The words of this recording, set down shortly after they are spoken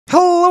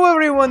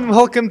everyone,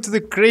 welcome to the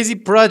crazy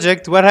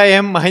project where I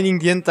am mining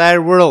the entire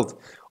world.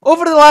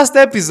 Over the last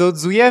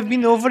episodes, we have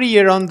been over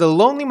here on the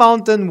Lonely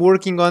Mountain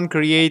working on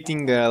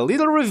creating a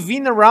little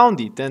ravine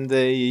around it, and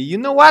you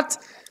know what?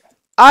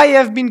 I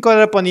have been caught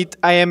up on it.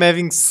 I am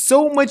having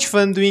so much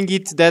fun doing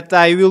it that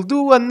I will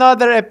do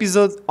another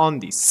episode on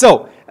this.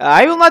 So,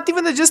 I will not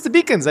even adjust the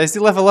beacons. I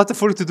still have a lot of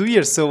work to do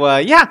here. So,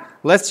 yeah,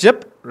 let's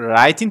jump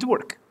right into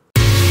work.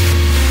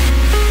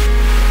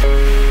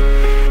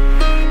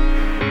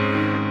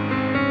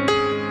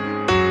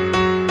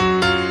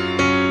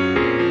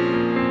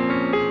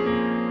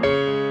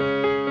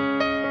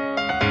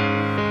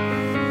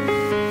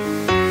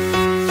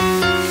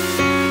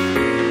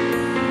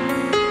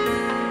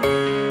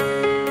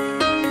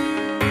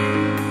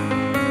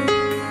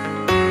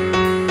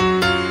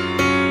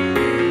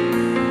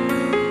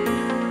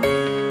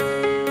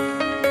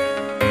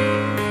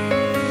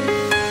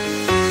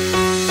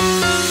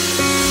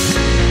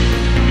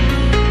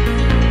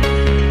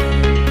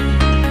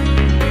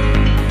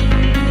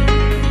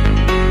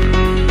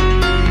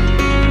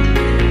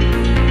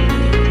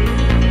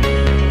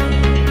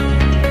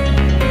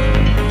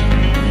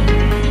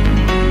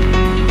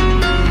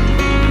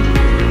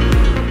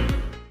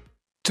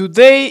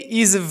 Today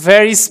is a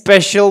very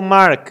special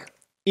mark.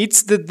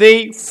 It's the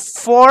day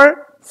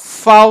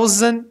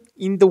 4,000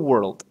 in the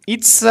world.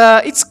 It's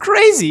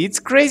crazy. It's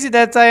crazy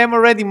that I am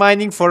already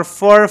mining for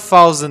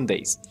 4,000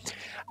 days.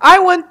 I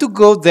want to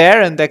go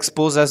there and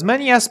expose as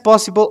many as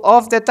possible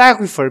of that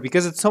aquifer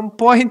because at some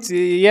point,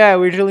 yeah,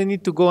 we really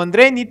need to go and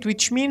drain it,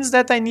 which means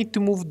that I need to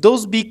move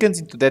those beacons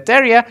into that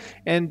area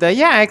and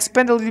yeah,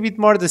 expand a little bit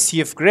more the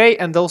Sea of Grey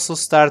and also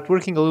start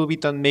working a little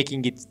bit on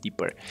making it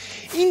deeper.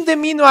 In the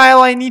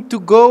meanwhile, I need to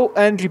go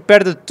and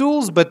repair the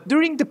tools, but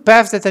during the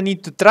path that I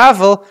need to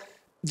travel,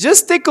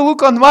 just take a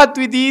look on what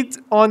we did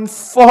on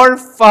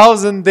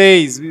 4,000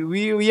 days.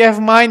 We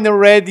have mined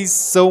already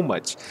so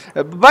much.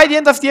 By the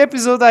end of the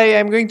episode, I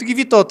am going to give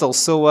you totals,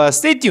 so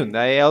stay tuned.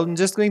 I'm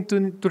just going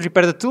to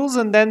repair the tools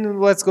and then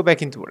let's go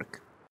back into work.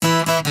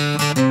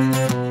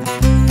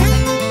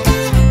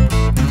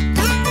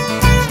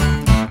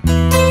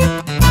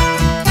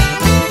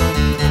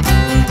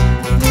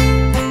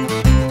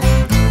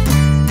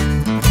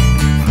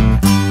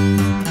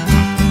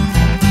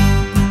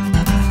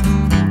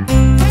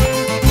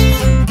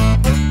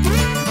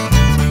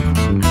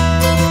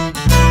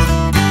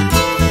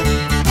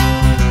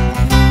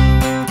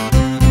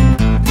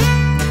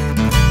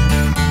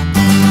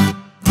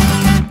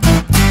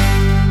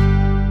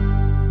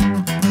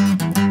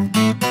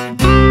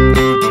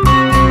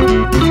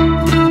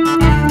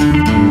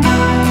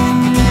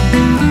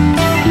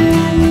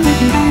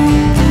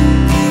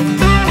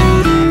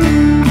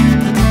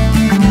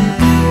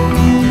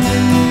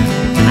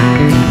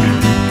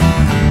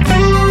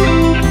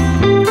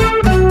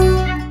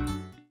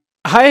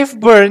 I've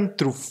burned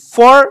through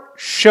 4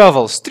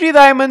 shovels, 3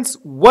 diamonds,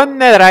 1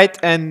 netherite,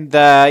 and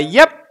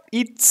yep,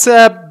 it's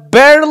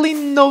barely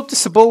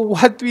noticeable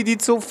what we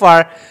did so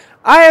far.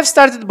 I have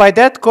started by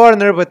that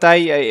corner, but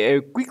I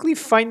quickly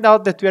find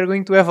out that we are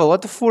going to have a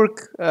lot of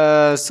work,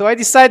 so I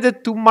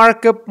decided to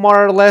mark up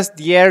more or less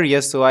the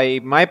area. So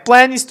my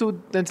plan is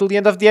to, until the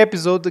end of the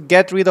episode,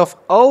 get rid of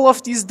all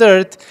of this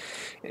dirt.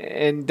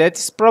 And that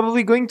is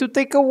probably going to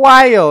take a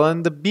while,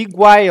 and a big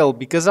while,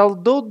 because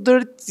although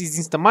dirt is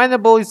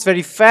insta-mineable, it's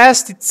very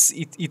fast,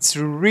 it's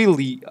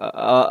really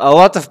a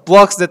lot of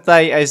blocks that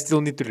I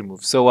still need to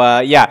remove. So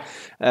yeah,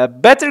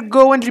 better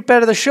go and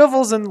repair the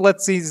shovels, and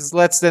let's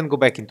then go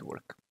back into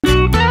work.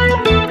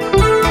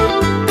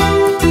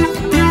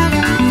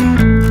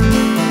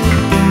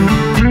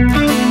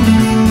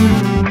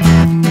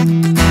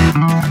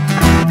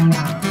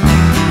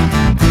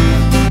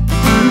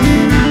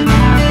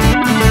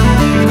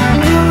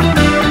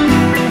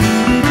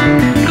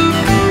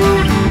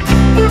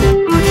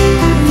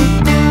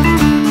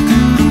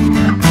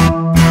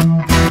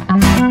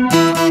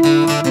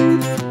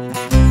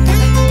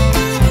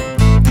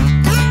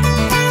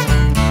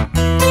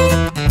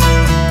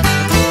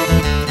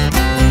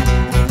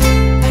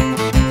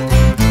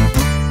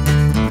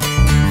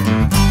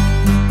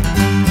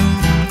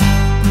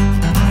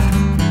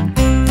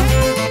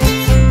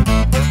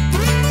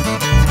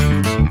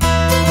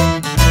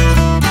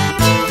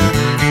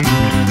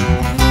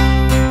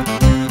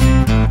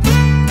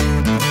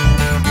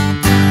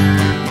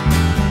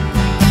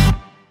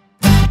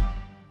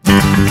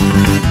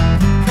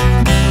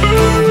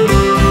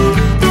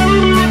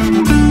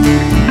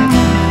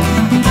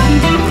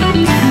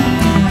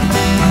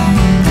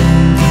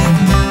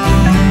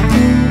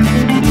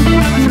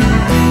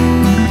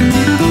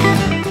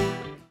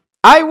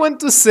 I want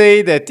to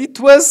say that it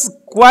was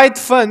quite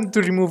fun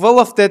to remove all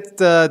of that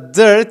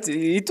dirt.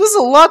 It was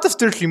a lot of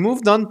dirt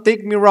removed, don't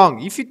take me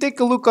wrong. If you take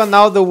a look on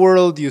how the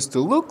world used to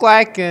look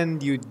like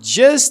and you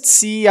just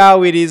see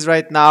how it is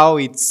right now,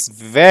 it's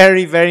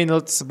very, very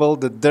noticeable,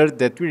 the dirt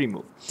that we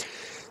removed.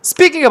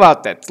 Speaking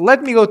about that,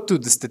 let me go to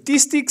the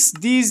statistics.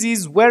 This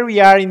is where we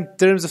are in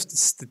terms of the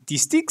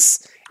statistics.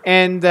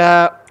 And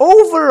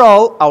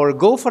overall, our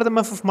goal for the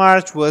month of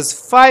March was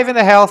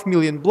 5.5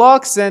 million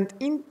blocks, and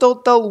in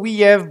total, we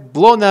have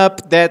blown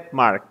up that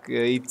mark.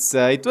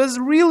 It was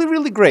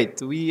really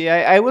great.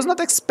 I was not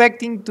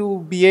expecting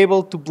to be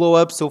able to blow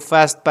up so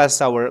fast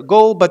past our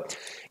goal, but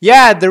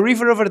yeah, the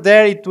river over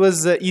there, it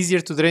was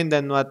easier to drain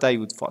than what I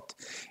would thought.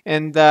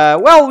 And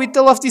well, with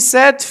all of this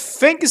said,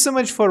 thank you so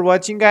much for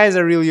watching, guys. I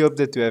really hope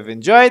that you have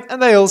enjoyed,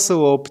 and I also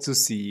hope to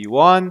see you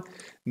on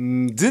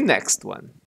the next one.